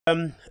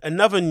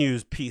Another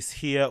news piece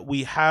here.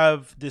 We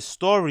have this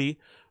story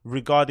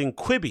regarding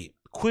Quibi.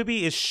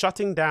 Quibi is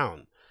shutting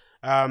down.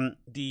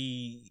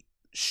 The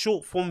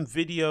short form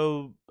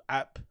video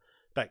app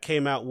that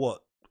came out,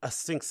 what, I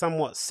think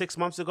somewhat 6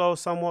 months ago,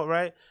 somewhat,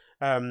 right?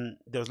 There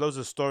was loads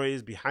of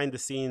stories behind the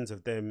scenes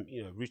of them,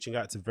 reaching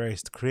out to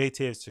various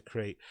creatives to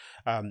create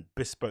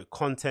bespoke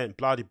content,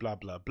 blah blah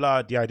blah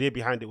blah. The idea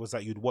behind it was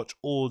that you'd watch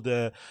all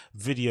the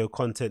video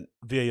content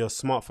via your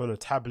smartphone or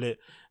tablet.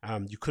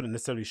 You couldn't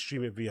necessarily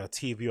stream it via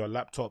TV or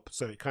laptop,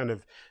 so it kind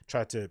of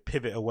tried to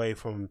pivot away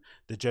from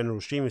the general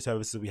streaming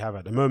services we have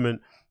at the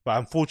moment. But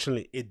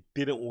unfortunately, it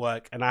didn't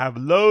work. And I have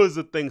loads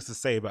of things to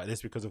say about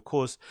this because, of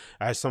course,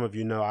 as some of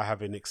you know, I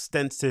have an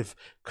extensive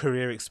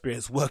career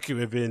experience working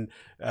within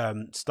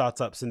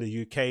startups in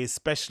the UK,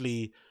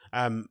 especially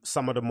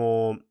some of the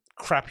more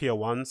crappier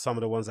ones, some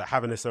of the ones that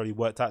haven't necessarily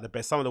worked out the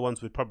best, some of the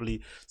ones with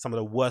probably some of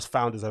the worst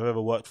founders I've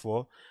ever worked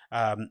for.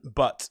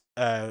 But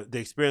the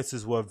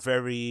experiences were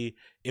very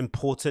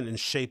important in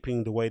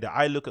shaping the way that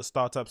I look at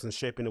startups and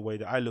shaping the way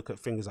that I look at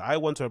things that I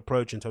want to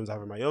approach in terms of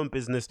having my own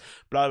business,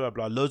 blah, blah,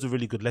 blah. Loads of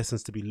really good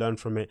lessons to be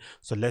learned from it.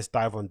 So let's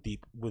dive on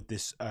deep with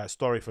this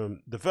story from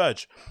The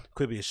Verge.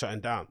 Quibi is shutting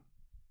down.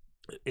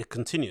 It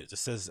continues. It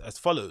says as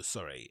follows,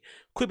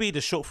 Quibi, the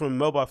short form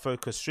mobile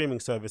focused streaming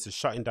service, is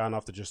shutting down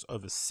after just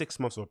over 6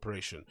 months of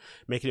operation,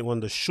 making it one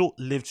of the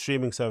short-lived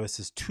streaming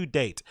services to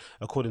date,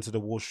 according to the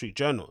Wall Street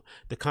Journal.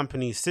 The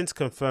company since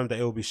confirmed that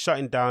it will be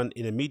shutting down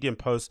in a Medium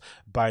post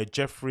by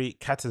Jeffrey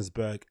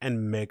Kattensberg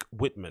and Meg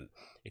Whitman.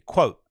 A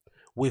quote,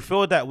 "We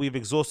feel that we've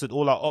exhausted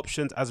all our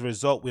options. As a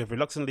result, we have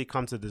reluctantly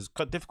come to this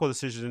difficult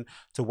decision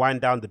to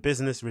wind down the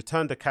business,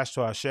 return the cash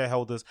to our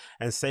shareholders,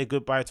 and say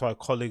goodbye to our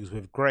colleagues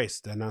with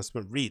grace," the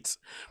announcement reads.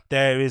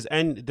 There is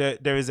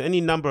any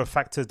number of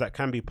factors that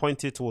can be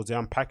pointed towards the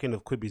unpacking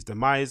of Quibi's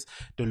demise: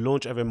 the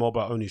launch of a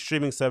mobile-only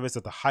streaming service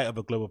at the height of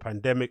a global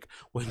pandemic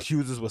when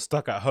users were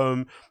stuck at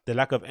home, the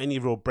lack of any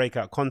real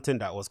breakout content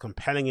that was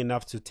compelling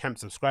enough to tempt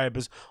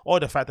subscribers,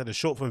 or the fact that the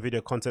short-form video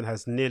content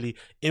has nearly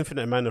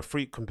infinite amount of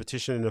free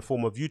competition in the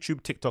form of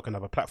YouTube, TikTok, and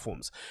other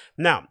platforms.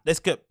 Now, let's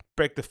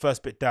break the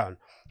first bit down.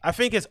 I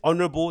think it's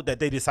honorable that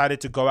they decided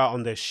to go out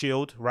on their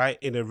shield, right?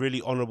 In a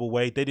really honorable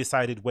way. They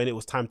decided when it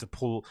was time to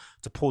pull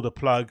the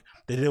plug.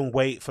 They didn't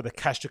wait for the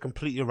cash to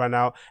completely run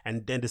out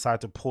and then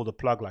decide to pull the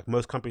plug like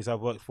most companies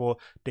I've worked for.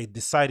 They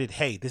decided,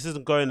 hey, this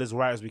isn't going as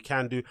right as we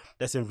can do.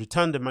 Let's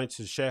return the money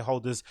to the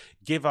shareholders,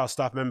 give our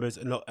staff members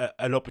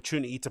an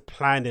opportunity to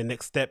plan their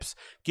next steps,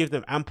 give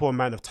them ample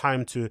amount of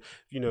time to,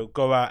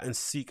 go out and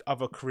seek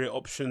other career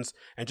options,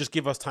 and just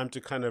give us time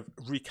to kind of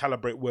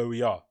recalibrate where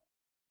we are.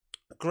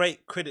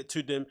 Great credit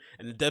to them,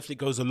 and it definitely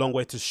goes a long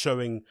way to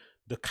showing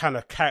the kind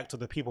of character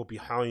the people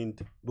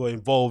behind were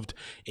involved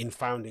in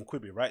founding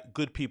Quibi, right?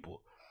 Good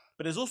people.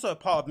 But there's also a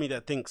part of me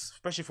that thinks,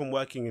 especially from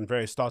working in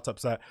various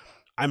startups, that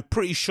I'm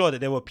pretty sure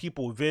that there were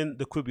people within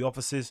the Quibi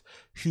offices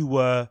who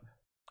were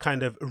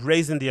kind of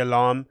raising the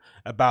alarm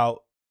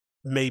about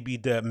maybe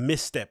the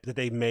misstep that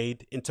they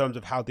made in terms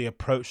of how they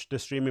approached the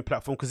streaming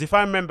platform. Because if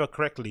I remember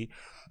correctly,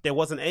 there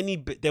wasn't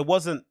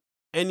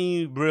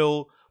any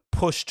real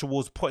push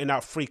towards putting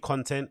out free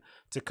content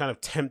to kind of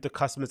tempt the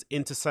customers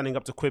into signing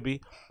up to Quibi.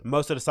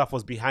 Most of the stuff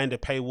was behind a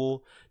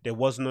paywall. There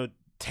was no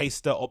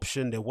taster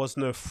option, there was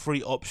no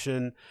free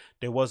option,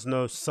 there was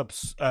no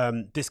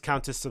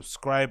discounted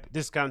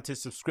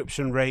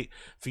subscription rate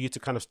for you to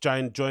kind of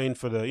join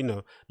for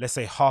the, let's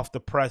say half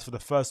the price for the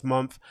first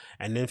month,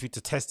 and then for you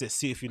to test it,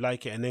 see if you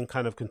like it, and then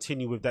kind of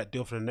continue with that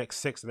deal for the next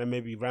 6, and then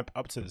maybe ramp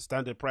up to the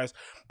standard price.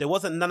 There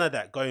wasn't none of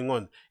that going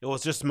on. It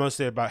was just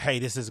mostly about, hey,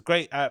 this is a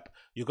great app,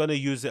 you're going to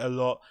use it a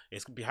lot,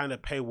 it's behind a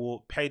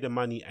paywall, pay the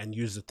money and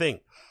use the thing.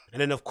 And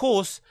then of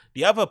course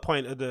the other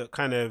point of the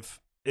kind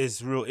of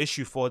is real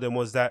issue for them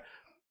was that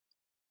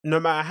no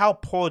matter how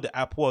poor the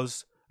app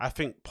was, I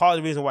think part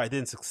of the reason why it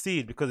didn't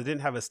succeed because it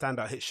didn't have a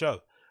standout hit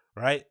show,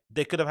 right?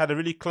 They could have had a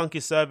really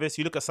clunky service.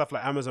 You look at stuff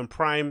like Amazon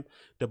Prime,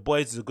 The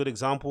Boys is a good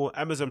example.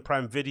 Amazon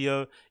Prime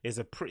Video is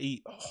a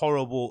pretty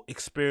horrible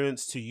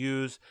experience to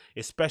use,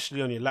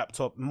 especially on your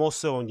laptop, more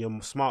so on your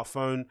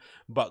smartphone.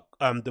 But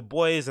The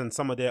Boys and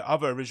some of their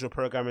other original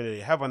programming that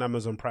they have on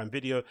Amazon Prime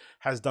Video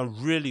has done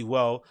really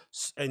well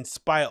in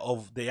spite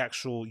of the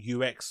actual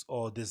UX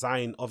or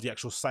design of the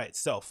actual site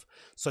itself.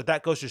 So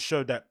that goes to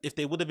show that if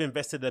they would have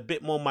invested a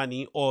bit more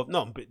money, or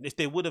not, but if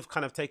they would have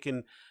kind of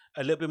taken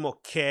a little bit more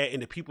care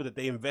in the people that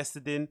they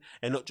invested in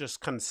and not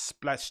just kind of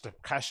splashed the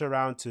cash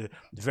around to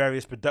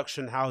various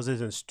production houses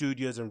and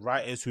studios and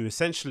writers who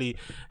essentially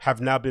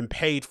have now been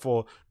paid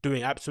for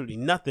doing absolutely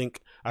nothing,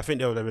 I think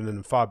they would have been in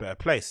a far better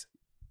place.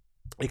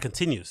 It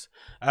continues.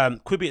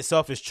 Quibi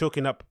itself is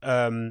choking up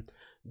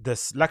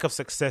this lack of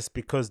success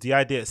because the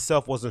idea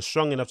itself wasn't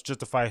strong enough to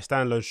justify a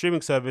standalone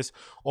streaming service,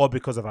 or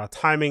because of our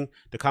timing.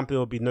 The company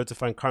will be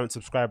notifying current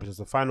subscribers as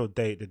the final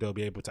date that they'll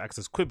be able to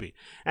access Quibi.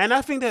 And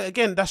I think that,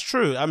 again, that's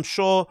true. I'm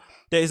sure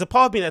there is a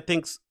part of me that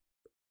thinks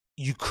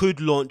you could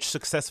launch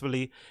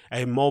successfully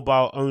a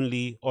mobile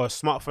only or a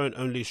smartphone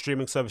only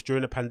streaming service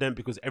during the pandemic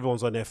because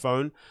everyone's on their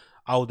phone.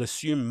 I would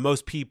assume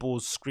most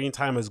people's screen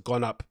time has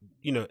gone up,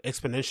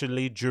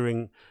 exponentially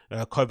during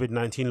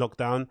COVID-19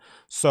 lockdown.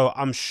 So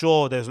I'm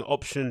sure there's an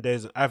option,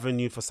 there's an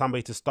avenue for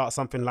somebody to start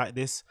something like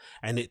this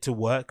and it to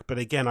work. But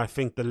again, I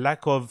think the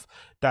lack of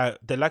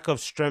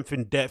strength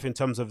and depth in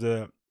terms of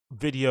the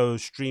video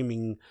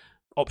streaming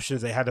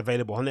options they had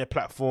available on their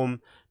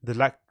platform, the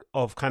lack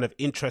of kind of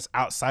interest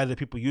outside of the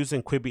people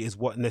using Quibi is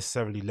what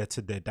necessarily led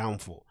to their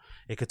downfall.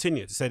 It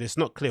continued to say it's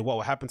not clear what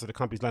will happen to the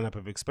company's lineup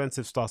of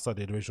expensive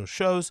star-studded original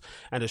shows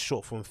and the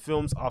short-form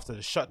films after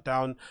the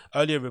shutdown.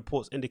 Earlier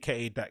reports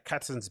indicated that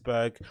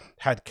Katzenberg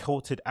had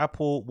courted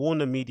Apple,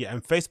 Warner Media,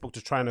 and Facebook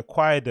to try and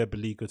acquire the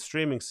beleaguered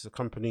streaming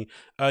company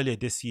earlier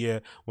this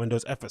year. When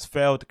those efforts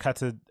failed,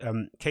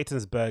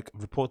 Katzenberg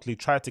reportedly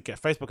tried to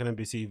get Facebook and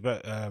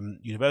NBC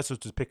Universal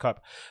to pick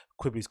up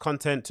Quibi's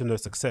content, to no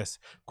success.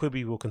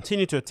 Quibi will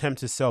continue to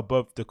attempt to sell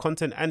both the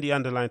content and the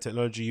underlying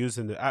technology used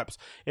in the apps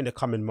in the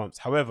coming months.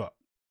 However,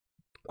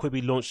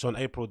 Quibi launched on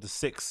April the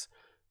 6th,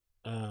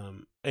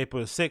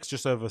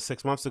 just over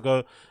 6 months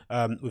ago,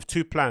 with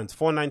two plans: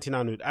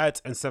 $4.99 with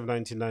ads and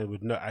 $7.99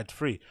 with no ad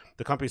free.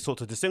 The company sought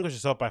to distinguish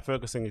itself by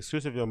focusing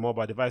exclusively on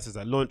mobile devices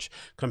at launch,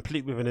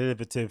 complete with an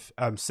innovative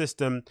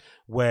system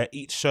where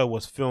each show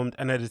was filmed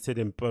and edited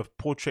in both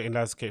portrait and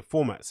landscape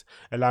formats,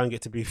 allowing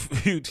it to be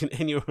viewed in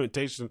any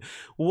orientation.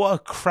 What a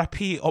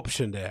crappy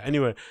option there.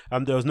 Anyway,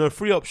 there was no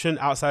free option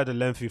outside the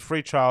lengthy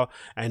free trial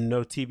and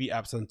no TV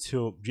apps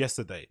until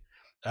yesterday,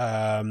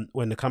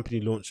 when the company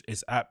launched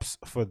its apps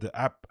for the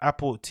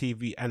Apple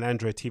TV and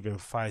Android TV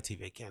and Fire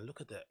TV. Again, look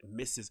at the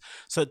misses.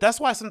 So that's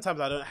why sometimes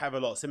I don't have a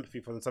lot of sympathy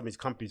for some of these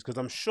companies, because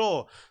I'm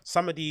sure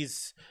some of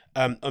these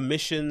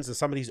omissions and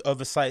some of these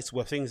oversights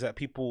were things that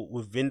people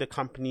within the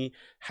company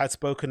had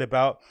spoken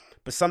about.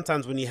 But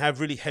sometimes when you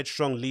have really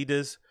headstrong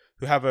leaders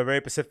who have a very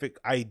specific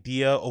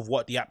idea of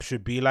what the app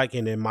should be like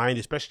in their mind,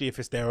 especially if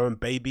it's their own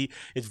baby,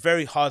 it's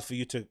very hard for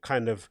you to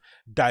kind of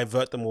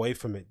divert them away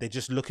from it. They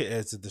just look at it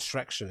as a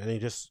distraction, and they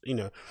just,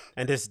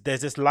 and there's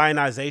this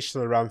lionization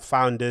around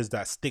founders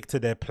that stick to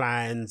their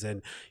plans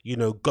and,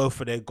 go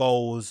for their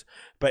goals.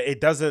 But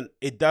it doesn't,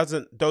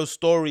 those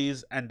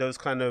stories and those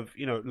kind of,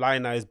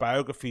 lionized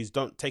biographies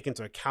don't take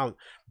into account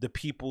the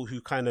people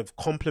who kind of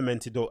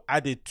complemented or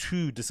added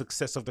to the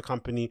success of the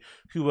company,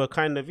 who were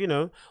kind of,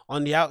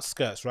 on the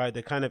outskirts, right?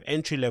 They're kind of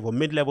entry-level,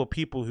 mid-level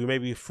people who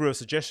maybe threw a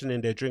suggestion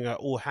in there during an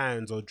all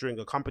hands or during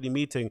a company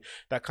meeting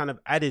that kind of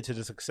added to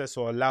the success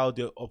or allowed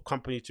the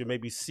company to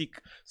maybe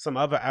seek some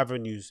other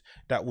avenues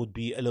that would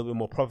be a little bit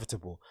more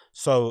profitable.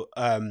 So,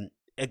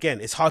 again,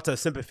 it's hard to have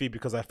sympathy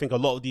because I think a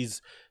lot of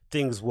these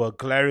things were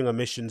glaring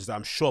omissions that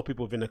I'm sure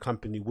people within the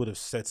company would have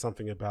said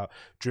something about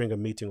during a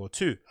meeting or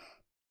two.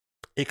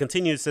 It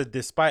continues to,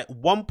 despite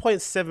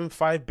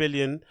 1.75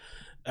 billion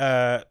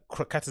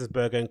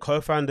Katzenberg and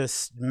co-founder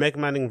Meg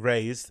Manning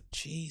raised,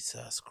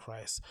 Jesus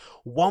Christ,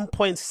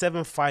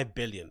 1.75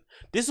 billion.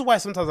 This is why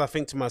sometimes I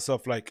think to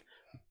myself, like,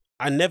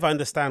 I never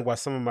understand why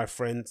some of my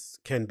friends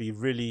can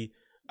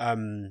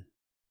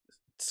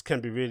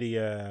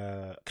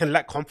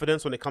lack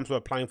confidence when it comes to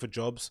applying for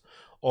jobs,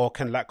 or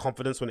can lack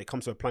confidence when it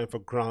comes to applying for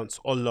grants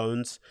or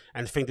loans,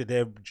 and think that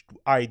their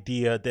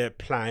idea, their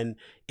plan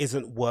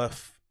isn't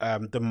worth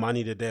the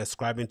money that they're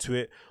ascribing to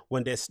it,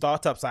 when there's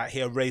startups out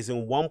here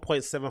raising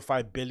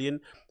 1.75 billion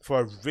for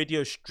a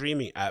video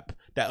streaming app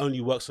that only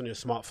works on your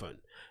smartphone,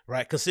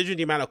 right? Considering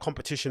the amount of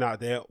competition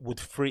out there with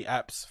free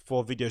apps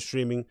for video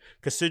streaming,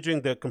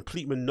 considering the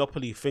complete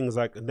monopoly things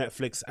like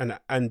Netflix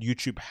and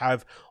YouTube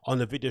have on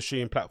the video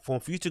streaming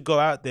platform, for you to go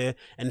out there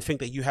and think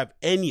that you have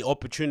any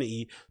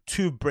opportunity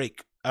to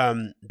break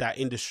that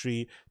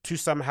industry, to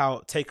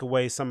somehow take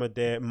away some of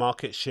their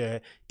market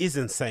share, is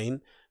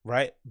insane,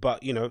 right?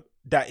 But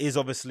that is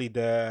obviously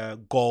the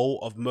goal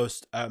of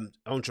most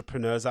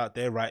entrepreneurs out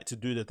there, right? To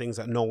do the things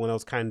that no one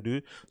else can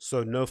do.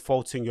 So no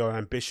faulting your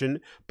ambition,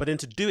 but then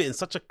to do it in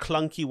such a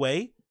clunky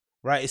way,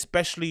 right?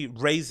 Especially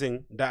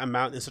raising that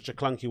amount in such a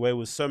clunky way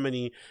with so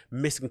many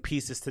missing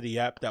pieces to the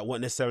app that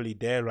weren't necessarily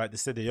there, right? They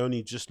said they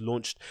only just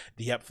launched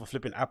the app for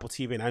flipping Apple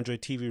TV and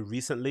Android TV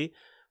recently.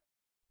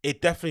 It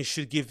definitely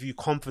should give you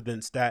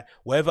confidence that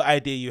whatever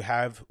idea you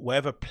have,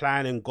 whatever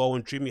plan and goal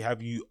and dream you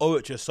have, you owe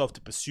it to yourself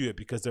to pursue it,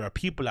 because there are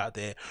people out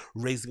there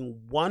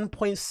raising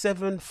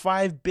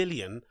 1.75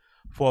 billion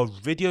for a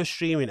video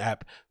streaming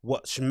app.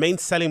 What's main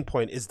selling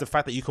point is the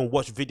fact that you can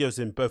watch videos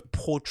in both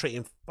portrait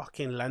and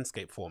fucking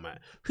landscape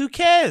format. Who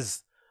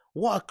cares?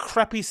 What a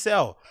crappy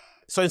sell.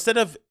 So instead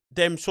of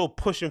them sort of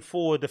pushing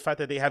forward the fact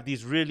that they have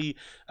these really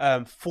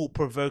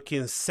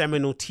thought-provoking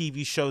seminal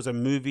TV shows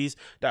and movies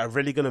that are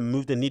really going to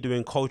move the needle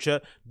in culture,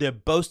 they're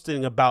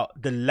boasting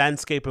about the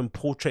landscape and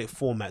portrait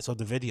formats of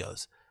the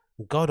videos.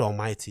 God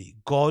almighty,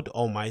 God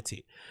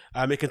almighty.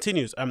 It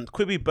continues.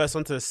 Quibi burst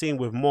onto the scene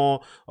with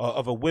more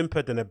of a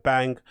whimper than a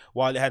bang.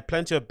 While it had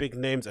plenty of big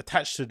names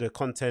attached to the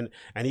content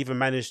and even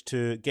managed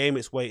to game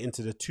its way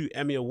into the 2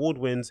 Emmy Award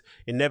wins,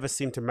 it never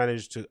seemed to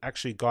manage to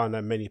actually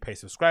garner many paid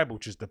subscribers,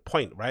 which is the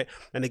point, right?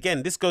 And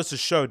again, this goes to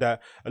show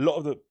that a lot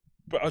of the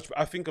But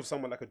I think of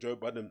someone like a Joe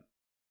Budden,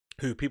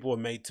 who people were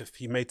made to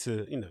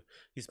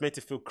he's made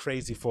to feel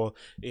crazy for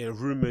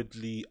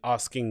rumoredly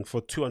asking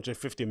for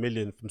 250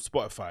 million from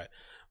Spotify.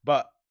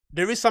 But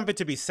there is something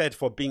to be said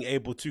for being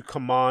able to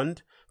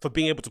command, for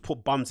being able to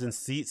put bums in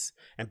seats,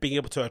 and being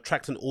able to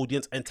attract an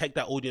audience and take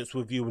that audience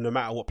with you no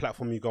matter what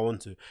platform you go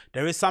onto.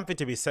 There is something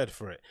to be said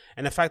for it.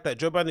 And the fact that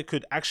Joe Biden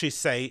could actually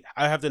say,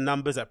 I have the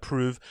numbers that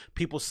prove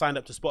people signed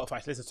up to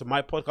Spotify to listen to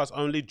my podcast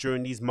only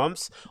during these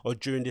months or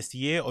during this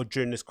year or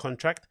during this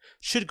contract,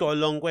 should go a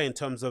long way in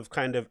terms of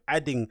kind of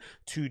adding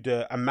to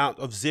the amount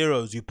of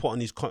zeros you put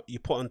on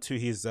onto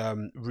his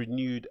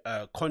renewed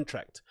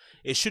contract.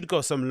 It should go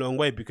some long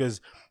way,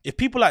 because if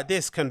people like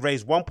this can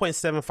raise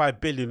 1.75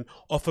 billion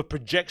off of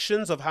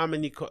projections of how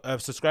many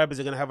subscribers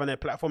they're going to have on their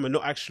platform, and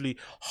not actually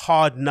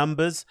hard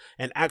numbers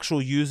and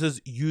actual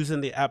users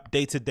using the app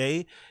day to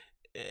day,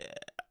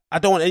 I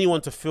don't want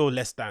anyone to feel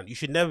less than. You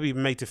should never be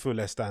made to feel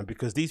less than,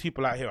 because these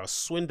people out here are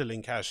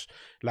swindling cash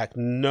like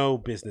no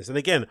business. And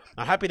again,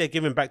 I'm happy they're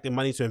giving back their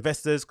money to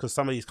investors, because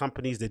some of these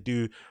companies, they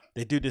do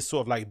this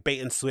sort of like bait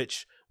and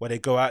switch, where they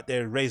go out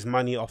there and raise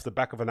money off the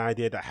back of an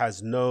idea that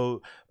has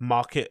no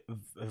market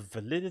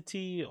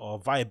validity or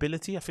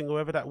viability, I think,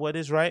 whatever that word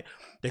is, right?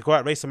 They go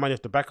out, raise some money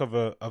off the back of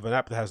an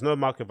app that has no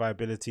market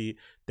viability.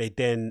 They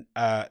then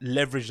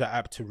leverage that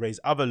app to raise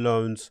other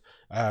loans.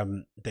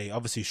 They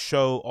obviously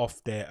show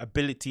off their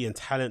ability and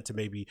talent to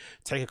maybe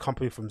take a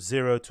company from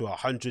 0 to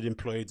 100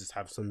 employees, just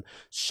have some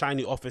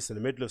shiny office in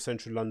the middle of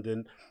central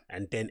London,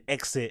 and then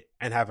exit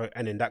and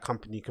and then that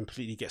company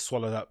completely gets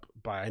swallowed up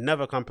by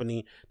another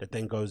company that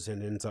then goes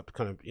and ends up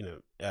kind of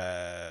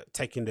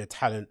taking their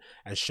talent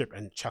and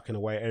chucking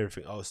away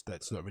everything else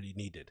that's not really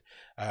needed.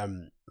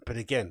 But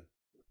again,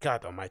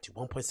 God almighty,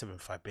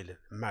 1.75 billion,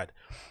 mad.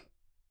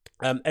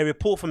 A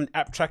report from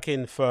app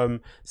tracking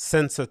firm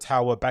Sensor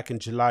Tower back in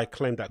July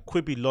claimed that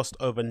Quibi lost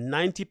over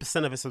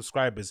 90% of its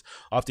subscribers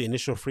after the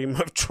initial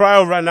 3-month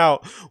trial ran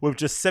out, with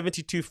just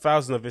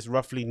 72,000 of its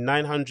roughly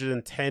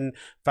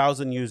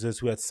 910,000 users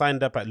who had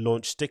signed up at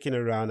launch sticking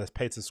around as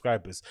paid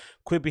subscribers.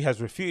 Quibi has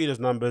refuted those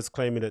numbers,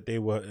 claiming that they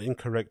were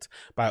incorrect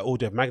by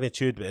order of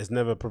magnitude, but has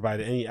never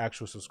provided any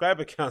actual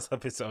subscriber counts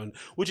of its own,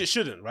 which it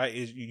shouldn't, right?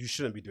 You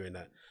shouldn't be doing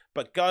that.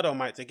 But God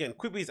almighty, again,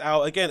 Quibi's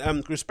out.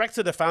 Again, respect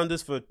to the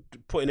founders for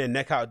putting their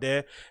neck out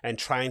there and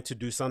trying to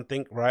do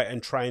something, right?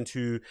 And trying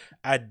to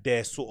add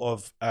their sort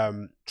of,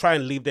 try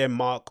and leave their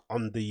mark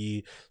on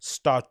the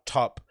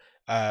startup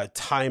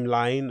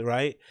timeline,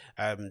 right?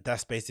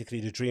 That's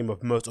basically the dream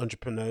of most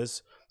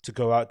entrepreneurs, to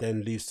go out there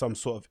and leave some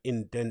sort of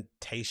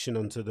indentation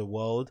onto the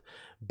world.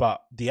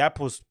 But the app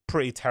was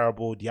pretty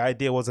terrible. The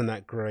idea wasn't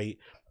that great.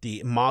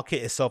 The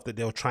market itself that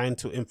they were trying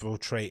to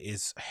infiltrate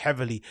is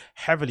heavily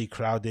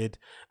crowded.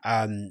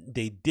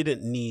 They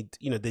didn't need,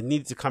 they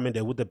needed to come in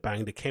there with a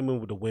bang. They came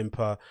in with a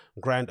whimper,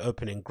 grand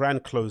opening,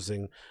 grand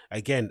closing.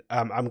 Again,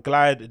 I'm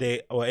glad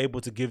they were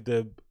able to give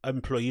the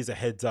employees a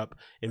heads up,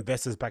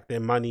 investors back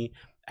their money,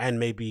 and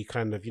maybe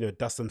kind of,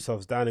 dust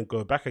themselves down and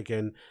go back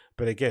again.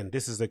 But again,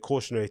 this is a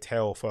cautionary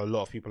tale for a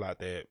lot of people out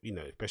there,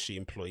 especially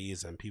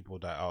employees and people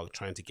that are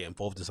trying to get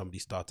involved in some of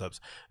these startups.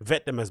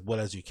 Vet them as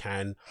well as you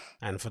can.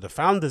 And for the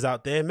founders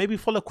out there, maybe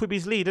follow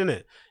Quibi's lead,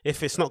 innit?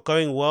 If it's not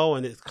going well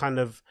and it's kind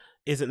of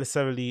isn't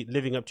necessarily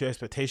living up to your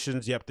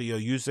expectations, the app that you're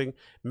using,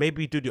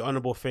 maybe do the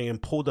honorable thing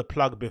and pull the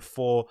plug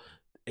before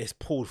it's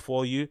pulled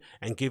for you,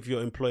 and give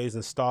your employees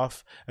and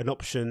staff an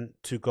option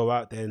to go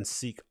out there and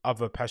seek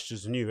other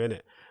pastures new,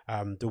 innit?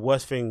 The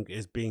worst thing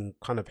is being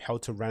kind of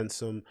held to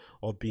ransom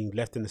or being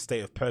left in a state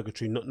of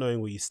purgatory, not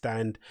knowing where you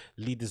stand,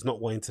 leaders not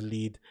wanting to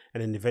lead,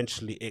 and then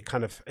eventually it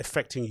kind of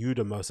affecting you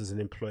the most as an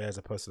employer as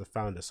opposed to the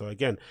founder. So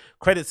again,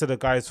 credit to the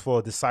guys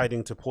for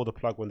deciding to pull the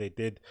plug when they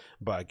did.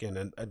 But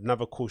again,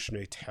 another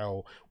cautionary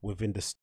tale within the